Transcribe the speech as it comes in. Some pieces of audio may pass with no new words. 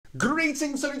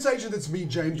Greetings, salutations, it's me,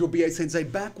 James, your BA Sensei,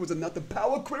 back with another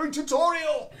Power Query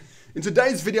tutorial. In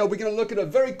today's video, we're going to look at a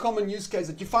very common use case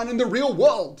that you find in the real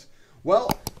world.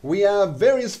 Well, we have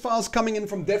various files coming in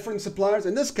from different suppliers.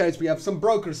 In this case, we have some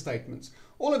broker statements.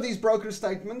 All of these broker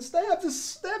statements, they have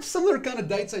similar kind of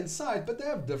data inside, but they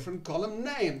have different column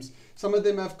names. Some of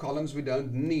them have columns we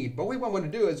don't need. But what we want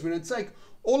to do is we're going to take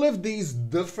all of these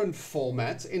different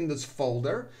formats in this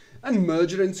folder and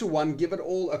merge it into one, give it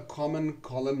all a common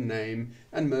column name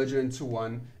and merge it into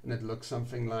one, and it looks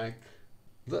something like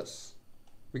this.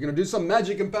 We're going to do some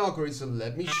magic in Power Query, so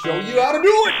let me show you how to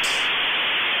do it.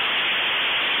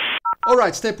 All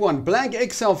right, step one, blank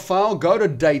Excel file, go to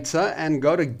data and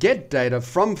go to get data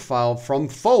from file from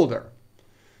folder.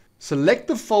 Select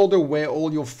the folder where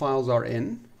all your files are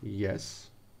in. Yes.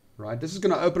 Right. This is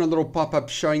going to open a little pop-up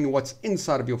showing you what's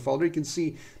inside of your folder. You can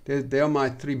see there are my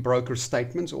 3 broker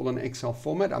statements, all in Excel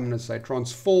format. I'm going to say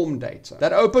transform data.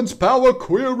 That opens Power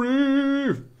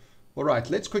Query. All right,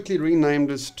 let's quickly rename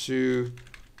this to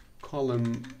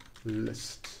column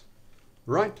list.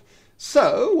 Right.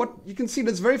 So what you can see,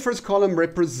 this very first column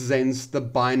represents the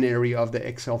binary of the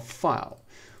Excel file.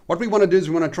 What we want to do is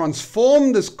we want to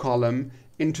transform this column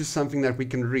into something that we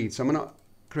can read. So I'm going to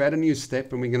create a new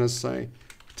step and we're going to say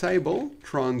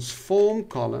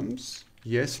Table.TransformColumns.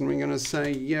 Yes, and we're going to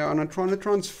say, yeah, I'm trying to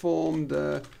transform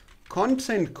the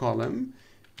content column.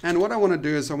 And what I want to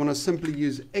do is I want to simply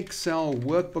use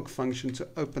Excel.Workbook function to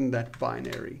open that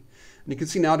binary. And you can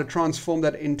see now to transform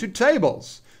that into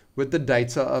tables with the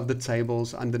data of the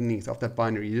tables underneath of that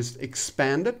binary. You just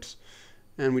expand it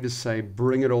and we just say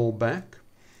bring it all back.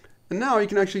 And now you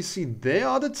can actually see there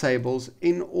are the tables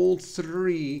in all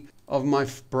 3 of my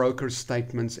broker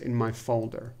statements in my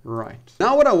folder. Right.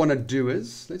 Now what I want to do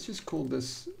is, let's just call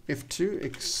this F2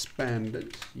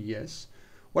 expanded. Yes.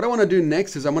 What I want to do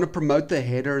next is I want to promote the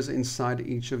headers inside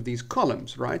each of these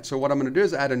columns, right? So what I'm going to do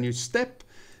is add a new step.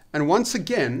 And once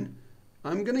again,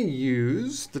 I'm going to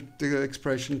use the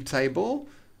expression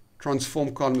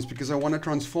Table.Transform.Columns because I want to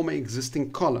transform an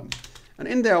existing column. And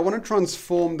in there, I want to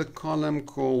transform the column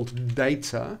called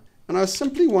data. And I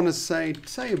simply want to say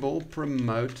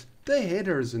Table.Promote the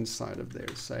headers inside of there.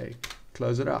 Say,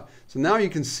 close it out. So now you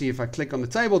can see if I click on the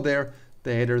table there,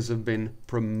 the headers have been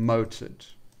promoted.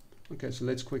 Okay, so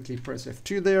let's quickly press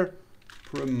F2 there.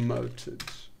 Promoted.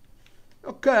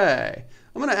 Okay,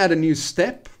 I'm going to add a new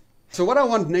step. So what I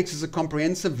want next is a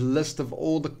comprehensive list of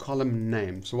all the column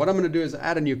names. So what I'm going to do is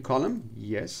add a new column.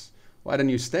 Yes. We'll add a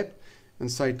new step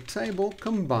and say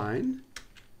Table.Combine.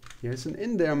 Yes, and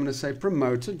in there I'm going to say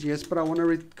promoted. Yes, but I want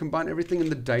to combine everything in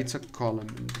the data column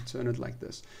and return it like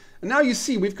this. And now you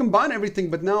see we've combined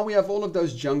everything, but now we have all of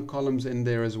those junk columns in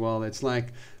there as well. It's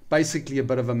like basically a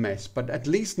bit of a mess, but at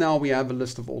least now we have a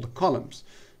list of all the columns.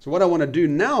 So what I want to do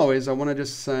now is I want to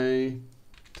just say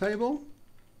table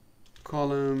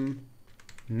column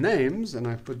names, and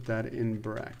I put that in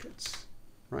brackets,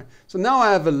 right? So now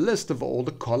I have a list of all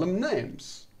the column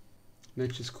names.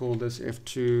 Let's just call this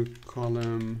F2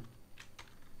 columns.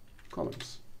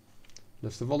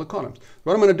 List of all the columns.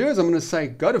 What I'm going to do is I'm going to say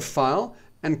go to File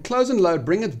and Close and Load,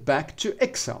 bring it back to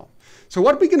Excel. So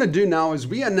what we're going to do now is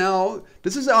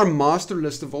this is our master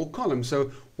list of all columns. So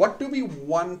what do we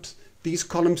want these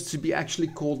columns to be actually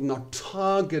called in our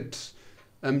target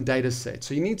data set?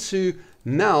 So you need to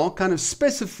now kind of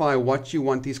specify what you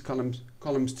want these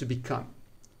columns to become.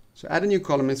 So add a new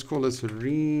column. Let's call this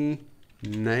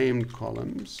Renamed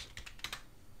Columns.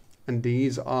 And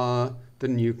these are the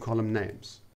new column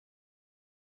names.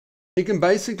 You can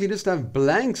basically just have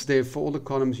blanks there for all the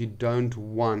columns you don't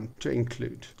want to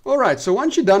include. All right, so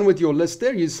once you're done with your list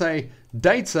there, you say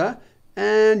data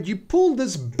and you pull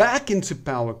this back into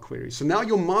Power Query. So now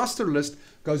your master list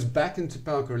goes back into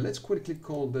Power Query. Let's quickly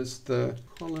call this the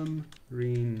column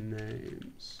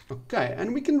renames. Okay,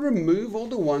 and we can remove all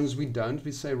the ones we don't.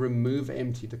 We say remove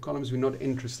empty, the columns we're not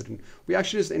interested in. We're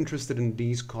actually just interested in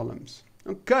these columns.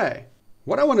 Okay,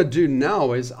 what I want to do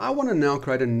now is I want to now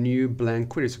create a new blank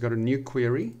query. So go to new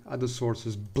query, other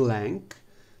sources blank.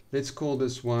 Let's call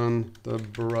this one the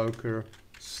broker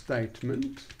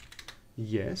statement.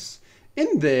 Yes.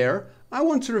 In there, I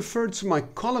want to refer to my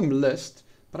column list,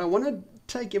 but I want to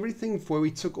take everything where we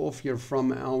took off here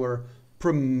from our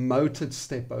promoted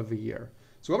step over here.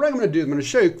 So what I'm going to do, I'm going to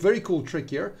show you a very cool trick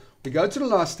here. We go to the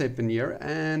last step in here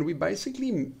and we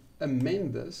basically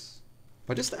amend this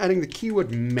by just adding the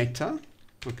keyword meta.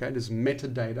 Okay, this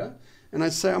metadata. And I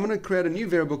say I'm going to create a new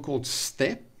variable called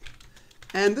step.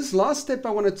 And this last step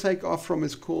I want to take off from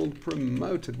is called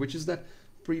promoted, which is that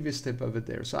previous step over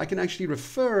there. So I can actually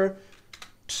refer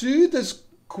to this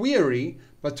query,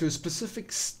 but to a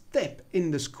specific step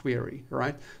in this query,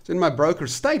 right? So in my broker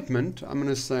statement, I'm going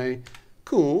to say,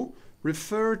 cool,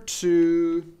 refer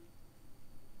to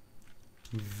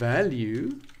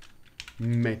value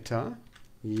meta,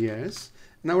 yes.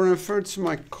 And I want to refer to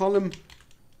my column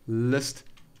list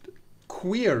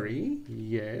query,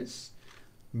 yes.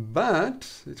 But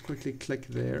let's quickly click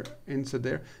there, enter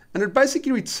there, and it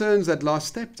basically returns that last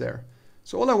step there.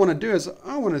 So all I want to do is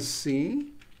I want to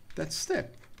see that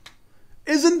step.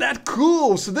 Isn't that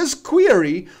cool? So this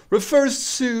query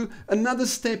refers to another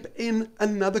step in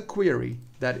another query.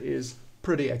 That is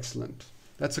pretty excellent.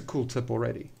 That's a cool tip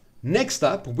already. Next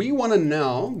up, we want to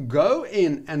now go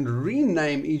in and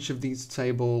rename each of these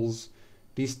tables,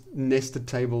 these nested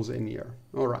tables in here.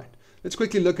 All right. Let's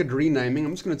quickly look at renaming.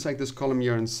 I'm just going to take this column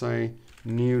here and say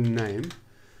new name.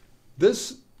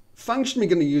 This function we're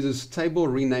going to use is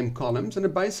Table.RenameColumns, and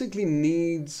it basically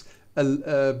needs a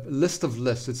list of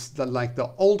lists. It's like the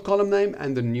old column name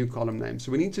and the new column name.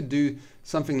 So we need to do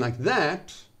something like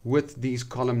that with these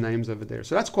column names over there.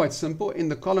 So that's quite simple. In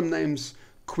the column names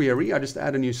query, I just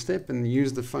add a new step and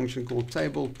use the function called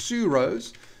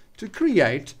Table.ToRows to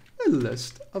create a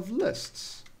list of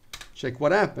lists. Check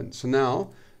what happens. So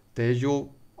now there's your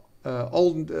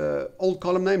old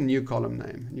column name, new column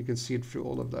name. You can see it through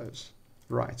all of those.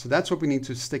 Right, so that's what we need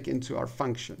to stick into our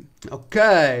function.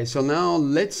 Okay, so now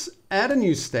let's add a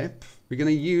new step. We're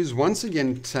going to use, once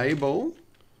again,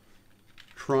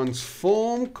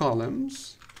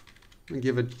 Table.Transform.Columns. And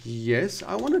give it yes.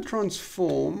 I want to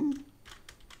transform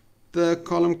the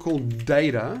column called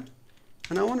data.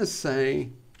 And I want to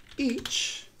say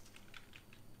each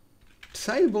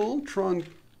table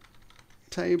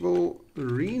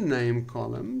rename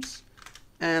columns,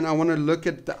 and I want to look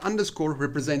at the underscore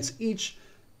represents each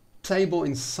table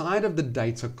inside of the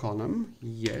data column,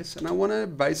 yes, and I want to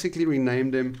basically rename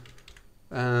them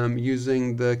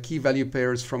using the key value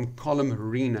pairs from column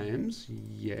renames,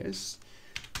 yes,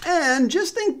 and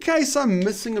just in case I'm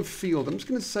missing a field, I'm just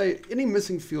going to say any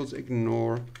missing fields,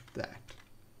 ignore that.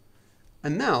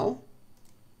 And now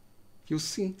you'll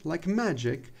see, like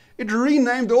magic, it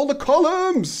renamed all the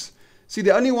columns. See,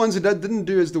 the only ones it didn't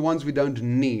do is the ones we don't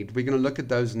need. We're going to look at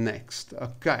those next.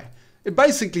 Okay. It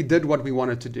basically did what we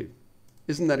wanted to do.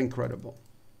 Isn't that incredible?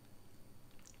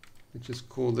 Let's just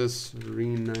call this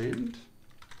renamed.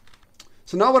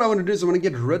 So now what I want to do is I want to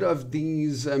get rid of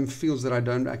these fields that I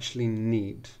don't actually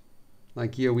need.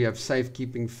 Like here we have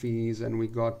safekeeping fees and we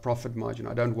got profit margin.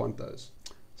 I don't want those.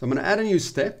 So I'm going to add a new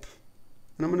step.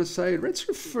 And I'm going to say, let's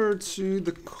refer to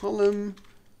the column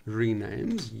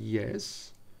renames. Yes.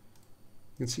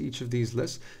 You can see each of these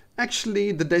lists.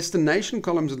 Actually, the destination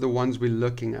columns are the ones we're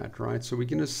looking at, right? So we're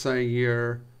going to say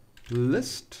here,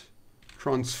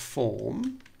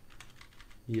 List.Transform.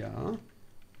 Yeah.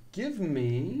 Give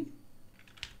me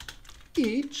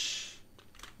each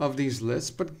of these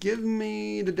lists, but give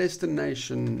me the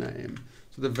destination name.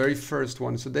 So the very first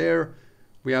one. So there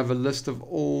we have a list of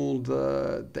all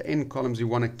the end columns you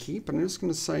want to keep. And I'm just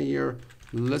going to say here,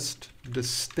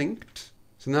 List.Distinct.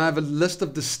 So now I have a list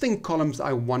of distinct columns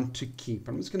I want to keep.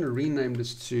 I'm just going to rename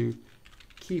this to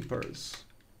keepers.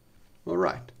 All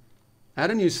right.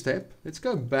 Add a new step. Let's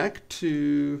go back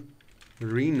to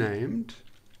renamed.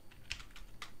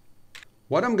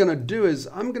 What I'm going to do is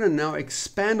I'm going to now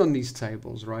expand on these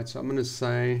tables, right? So I'm going to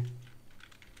say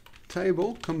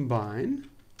Table.Combine.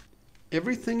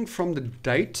 Everything from the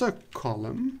data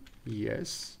column.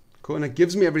 Yes. Cool, and it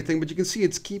gives me everything, but you can see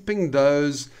it's keeping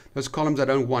those columns I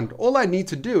don't want. All I need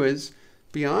to do is,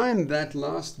 behind that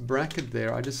last bracket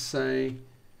there, I just say,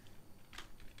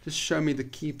 just show me the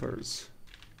keepers.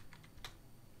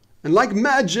 And like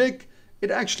magic, it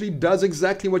actually does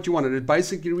exactly what you wanted. It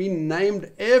basically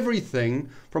renamed everything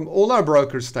from all our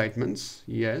broker statements,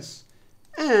 yes,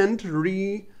 and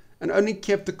only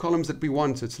kept the columns that we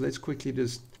wanted. So let's quickly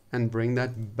just bring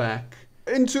that back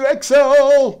into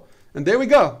Excel. And there we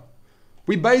go.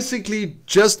 We basically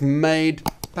just made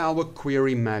Power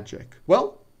Query magic.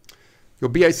 Well,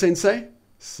 your BA Sensei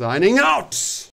signing out.